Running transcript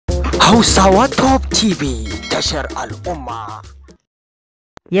Hausawa Top TV tashar al'umma.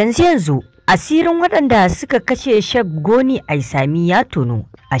 Yanzu asirin waɗanda suka kashe Sheikh Goni Aisami ya tono.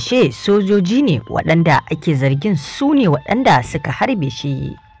 Ashe sojoji ne waɗanda ake zargin su ne waɗanda suka harbe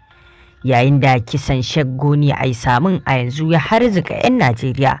shi. Yayin da kisan Sheikh Goni Aisamin a yanzu ya harzuka 'yan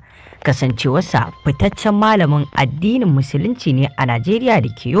Najeriya, kasancewarsa fitaccen malamin addinin musulunci ne a Najeriya da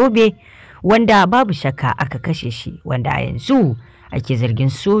ke Yobe, wanda babu shakka aka kashe shi, wanda a yanzu ake zargin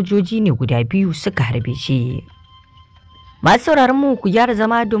sojoji ne guda biyu suka harbe shi. Masu sauraron mu ku gyara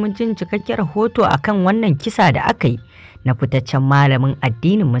zama domin jin cikakken rahoto akan wannan kisa da aka yi na fitaccen malamin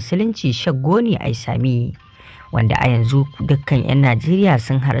addinin musulunci Sheikh Goni Aisami, wanda a yanzu dukkan 'yan Najeriya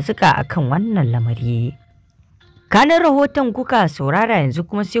sun harzuka akan wannan lamari. Kanin rahoton kuka saurara, yanzu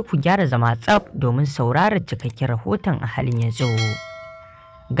kuma sai ku gyara zama tsaf domin saurara cikakken rahoton a halin yanzu.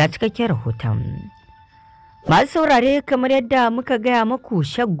 Ga cikakken rahoton. Masu saurare, kamar yadda muka gaya muku,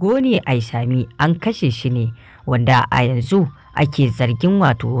 Sheikh Goni Aisami an kashe shi ne, wanda a yanzu ake zargin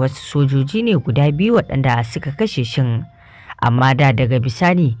wato wasu sojoji ne guda biyu waɗanda suka kashe shin, amma daga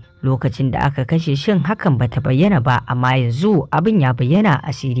bisani lokacin da aka kashe shin hakan bata bayyana ba, amma yanzu abin ya bayyana,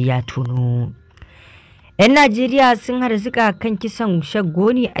 asiri ya tono. 'Yan Najeriya sun harzuka kan kisan Sheikh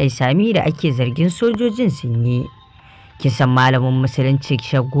Goni Aisami da ake zargin sojojin sun yi. Kisan malamin musulunci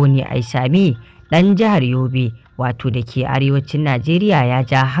Sheikh Goni Aisami ɗan jihar Yobe wato da ke arewacin Najeriya ya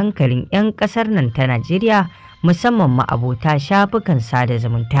ja hankalin 'yan ƙasar nan ta Najeriya, musamman ma'abota shafukan sada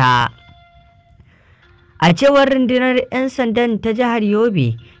zumunta. A cewar rundunar 'yan sandan ta jihar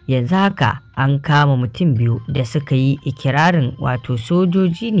Yobe, yanzu haka an kama mutum biyu da suka yi ikirarin wato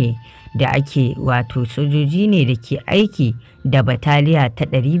sojoji ne da ke aiki da bataliya ta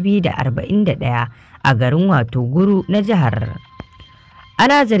 241 a garin wato Guru na jihar.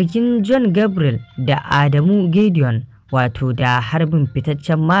 Ana zargin John Gabriel da Adamu Gideon wato da harbin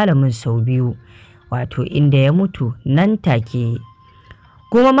fitaccen malamin sau biyu, wato inda ya mutu nan take.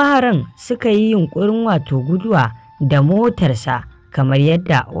 Kuma maharan suka yi yunkurin wato guduwa da motarsa, kamar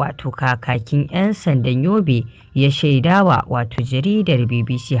yadda wato kakakin 'yan sandan Yobe ya shaidawa wato jaridar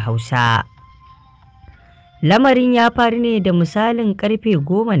BBC Hausa. Lamarin ya faru ne da misalin karfe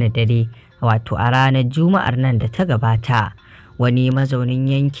 10 na dare wato a ranar Juma'ar nan da ta gabata. Wani mazaunin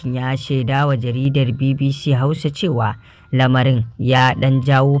yankin ya shaida wa jaridar BBC Hausa cewa lamarin ya ɗan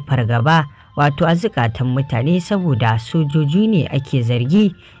jawo fargaba wato a zukatan mutane, saboda sojoji ne ake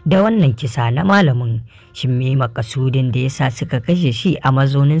zargi da wannan kisa na malamin. Shin me makasudin da yasa suka kashe shi a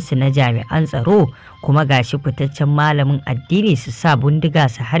mazauninsu na jami'an tsaro, kuma gashi fitaccen malamin addini su sa bindiga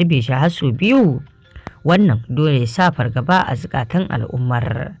su harbe shi har sau biyu? Wannan dole ya sa fargaba a zukatan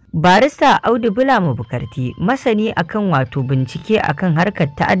al'ummar. Barista Audu Bulama Bukarti, masani akan wato bincike akan harkar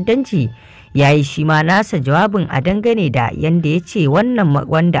ta'addanci, ya yi shi ma nasa jawabin a dangane da yanda ya ce wannan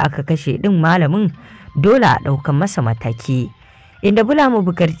wanda aka kashe din malamin dole a ɗaukan masa mataki. Inda Bulama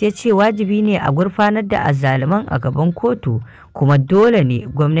Bukarti ya ce wajibi ne a gurfanar da azzaluman a gaban kotu, kuma dole ne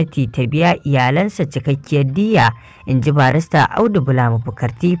gwamnati ta biya iyalansa cikakkiyar diyya, in ji barista Audu Bulama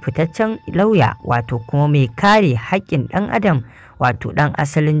Bukarti, fitaccen lauya wato kuma mai kare haƙƙin ɗan adam wato ɗan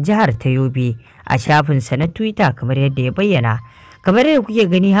asalin jihar ta Yobe, a shafinsa na Twitter kamar yadda ya bayyana. Kamar yadda kuke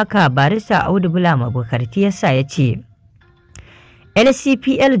gani haka, barista Audu Bulama Bukarti yasa ya ce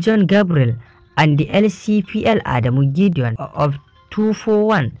LCPL John Gabriel and the LCPL Adamu Gideon of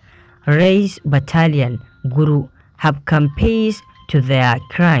 241 Race Battalion Guru have confessed to their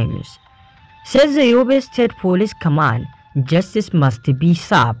crimes. Says the Yobe State Police Command, justice must be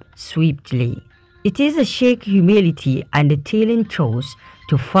served swiftly. It is a sheikh humility and the telling truth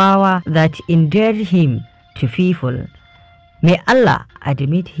to power that endeared him to people. May Allah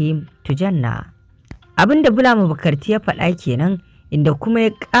admit him to Jannah. Abinda Bulama Bukarti ya faɗa kenan, inda kuma ya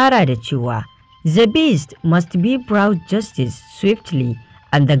ƙara da cewa the beast must be brought justice swiftly,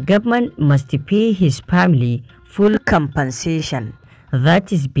 and the government must pay his family full compensation.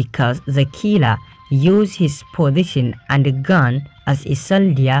 That is because the killer used his position and gun as a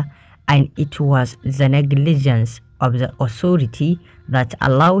soldier, and it was the negligence of the authority that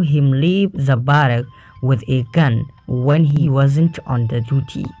allowed him leave the barrack with a gun when he wasn't on the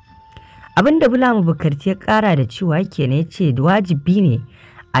duty. Abinda Bulama Bukarti ya kara da cewa kenan, ya ce wajibi ne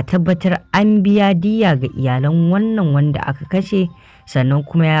a tabbatar an biya diya ga iyalan wannan wanda aka kashe, sannan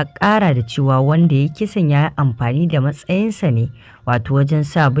kuma ya kara da cewa wanda ya kisan ya yi amfani da matsayinsa ne wato wajen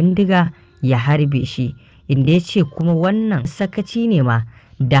sa bindiga ya harbe shi, inda ya ce kuma wannan sakaci ne ma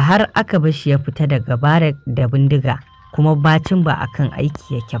da har aka bar shi ya fita daga barak da bindiga, kuma bacin ba akan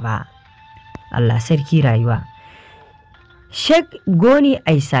aiki yake ba. Allah sarki rayuwa. Sheikh Goni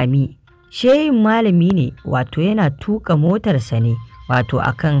Aisami shehin malami ne wato yana tuka motarsa ne wato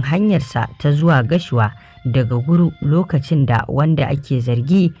akan hanyarsa ta zuwa Gashuwa daga Guru lokacin da wanda ake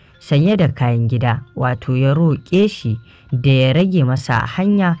zargi sanye da kayan gida wato ya roƙe shi da ya rage masa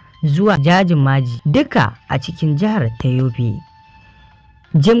hanya zuwa Jajin Maji duka a cikin jihar ta Yobe.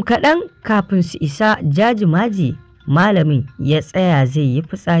 Jim kaɗan kafin su isa Jajin Maji, malamin ya tsaya zai yi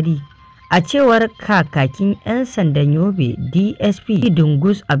fitsari. A cewar kakakin 'yan sandan Yobe DSP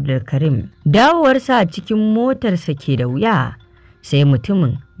Dungus Abdulkarim, dawowarsa a cikin motarsa ke da wuya, sai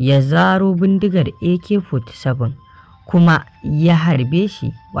mutumin ya zaro bindigar AK-47 kuma ya harbe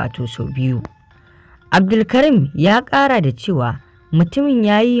shi wato sau biyu. Abdulkarim ya ƙara da cewa mutumin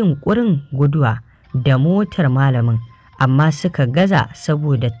ya yi yunƙurin guduwa da motar malamin, amma suka gaza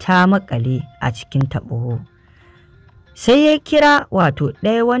saboda ta makale a cikin taɓo. Sai ya kira wato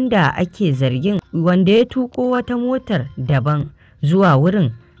ɗaya wanda ake zargin, wanda ya tuko wata motar daban zuwa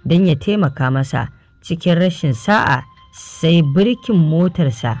wurin don ya taimaka masa. Cikin rashin sa'a sai birkin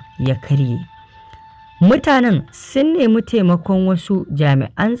motarsa ya karye. Mutanen sun nemi taimakon wasu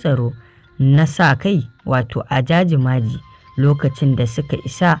jami'an tsaro na sa kai wato a Jajin Maji. Lokacin da suka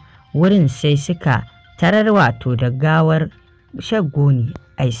isa wurin sai suka tarar wato da gawar Sheikh Goni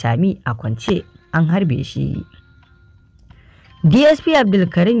Aisami a kwance an harbe shi. DSP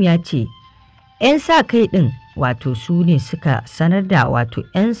Abdulkarim ya ce 'yan sa kai ɗin wato su ne suka sanar da wato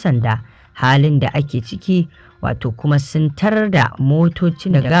 'yan sanda halin da ake ciki, wato kuma sun tarar da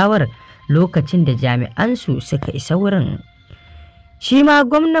motocin da gawar lokacin da jami'ansu suka isa wurin. Shi ma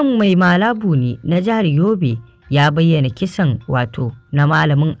gwamnan mai malabu ne na jihar Yobe ya bayyana kisan wato na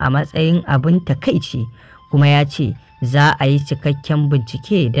malamin a matsayin abin takaici, kuma ya ce za a yi cikakken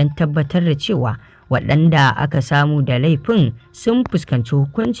bincike don tabbatar da cewa waɗanda aka samu da laifin sun fuskanci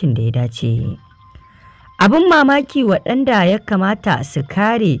hukuncin da ya dace. Abin mamaki, waɗanda ya kamata su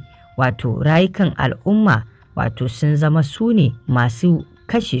kare wato rayukan al'umma wato sun zama su ne masu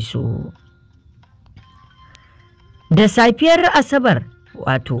kashe su. Da safiyar Asabar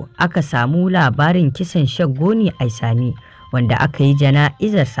wato aka samu labarin kisan Sheikh Goni Aisami, wanda aka yi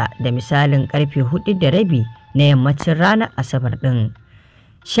jana'izarsa da misalin karfe 4:30 na yammacin ranar Asabar ɗin.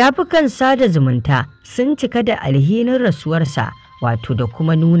 Shafukan sada zumunta sun cika da alhinin rasuwarsa wato da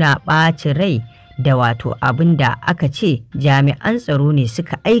kuma nuna ɓacin rai da wato abin da aka ce jami'an tsaro ne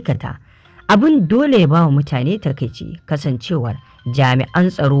suka aikata. Abin dole ya ba wa mutane takaici, kasancewar jami'an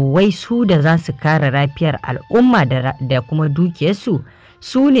tsaro wai su da za su kare lafiyar al'umma da kuma dukiyarsu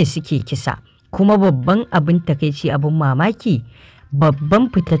su ne suke kisa. Kuma babban abin takaici, abin mamaki, babban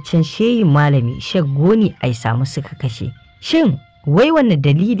fitaccen shehin malami Sheikh Goni Aisami suka kashe. Shin wai wanne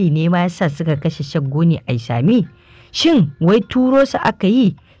dalili ne ma yasa suka kashe Sheikh Goni Aisami? Shin wai turo su aka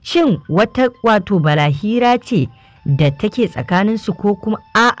yi? Shin wata wato balahira ce da take tsakaninsu, ko kuma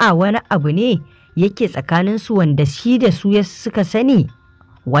a'a wani abu ne yake tsakaninsu wanda shi da su suka sani?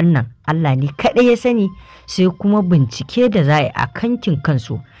 Wannan Allah ne kaɗai ya sani, sai kuma bincike da za a yi a kankin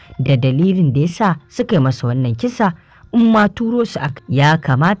kansu da dalilin da yasa suka yi masa wannan kisa. In ma turo su ya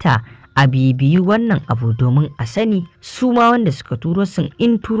kamata a bibiyi wannan abu domin a sani su ma wanda suka turo sun,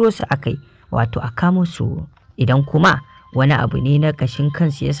 in turo su aka yi wato a kamo su. Idan kuma wani abu ne na kashin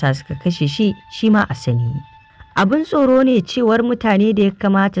kansu yasa suka kashe shi, shi ma a sani. Abin tsoro ne cewar mutane da ya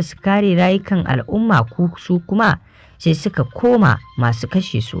kamata su kare rayukan al'umma su kuma sai suka koma masu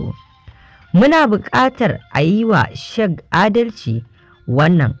kashe su. Muna buƙatar a yi wa Sheikh adalci.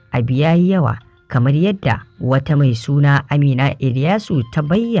 Wannan abu ya yi yawa, kamar yadda wata mai suna Amina Ilyasu ta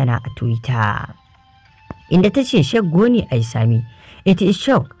bayyana a Twitter, inda ta ce Sheikh Goni Aisami, "It is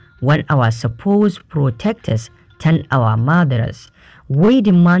shock when our supposed protectors turn our murderers. We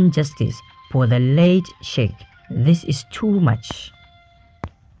demand justice for the late Sheikh. This is too much."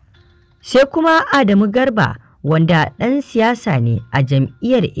 Sai kuma Adamu Garba, wanda ɗan siyasa ne a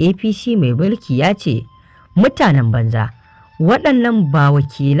jam'iyyar APC mai mulki, ya ce mutanen banza waɗannan ba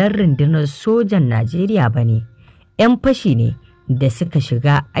wakilan rundunar sojan Najeriya ba ne, 'yan fashi ne da suka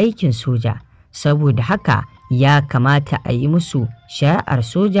shiga aikin soja, saboda haka ya kamata a yi musu shari'ar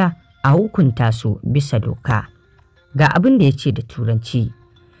soja, a hukunta su bisa doka. Ga abin da ya ce da Turanci: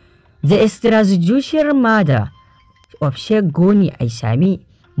 "The extrajudicial murder of Sheikh Goni Aisami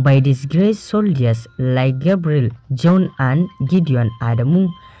by disgraced soldiers like Gabriel, John and Gideon Adamu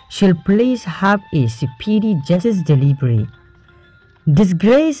should please have a speedy justice delivery.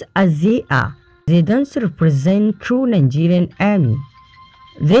 Disgraced as they are, they don't represent true Nigerian army.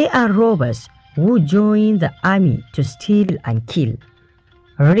 They are robbers who join the army to steal and kill.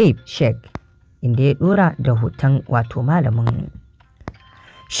 Rape Sheikh." Inda ya dora da hoton wato malamin.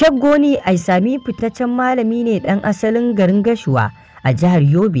 Sheikh Goni Aisami fitaccen malami ne ɗan asalin garin Gashuwa a jihar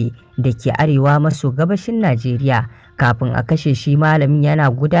Yobe da ke arewa maso gabashin Najeriya. Kafin a kashe shi, malamin yana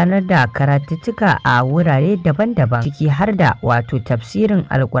gudanar da karatuttuka a wurare daban-daban, ciki har da wato tafsirin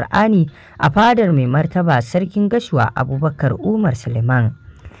Alkur'ani a fadar mai martaba sarkin Gashuwa Abubakar Umar Suleiman.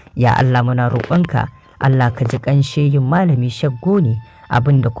 Ya Allah, muna roƙonka, Allah ka ji ƙanshe yin malami Sheikh Goni,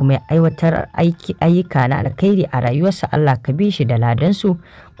 abin da kuma ya aiwatar ayyuka na alkhairi a rayuwarsa, Allah ka bi shi da ladansu,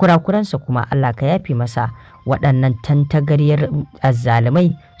 kurakuransa kuma Allah ka yafi masa. Waɗannan tantagaryar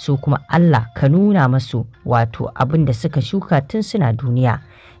azzalumai su kuma Allah ka nuna masu wato abin da suka shuka tun suna duniya.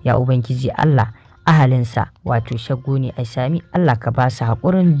 Ya Ubangiji Allah, ahalinsa wato Sheikh Goni Aisami, Allah ka ba su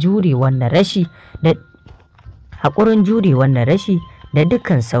haƙurin jure wannan rashi da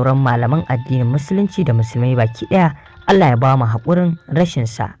dukkan sauran malaman addinin musulunci da musulmai baki ɗaya. Allah ya ba mu haƙurin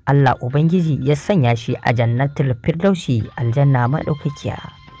rashinsa. Allah Ubangiji ya sanya shi a jannatul firdausi, aljanna maɗaukakiya.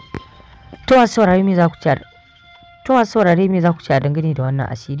 To a saurare me za ku ci a dangane da wannan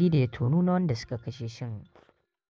asiri da ya tonu na wanda suka kashe shin?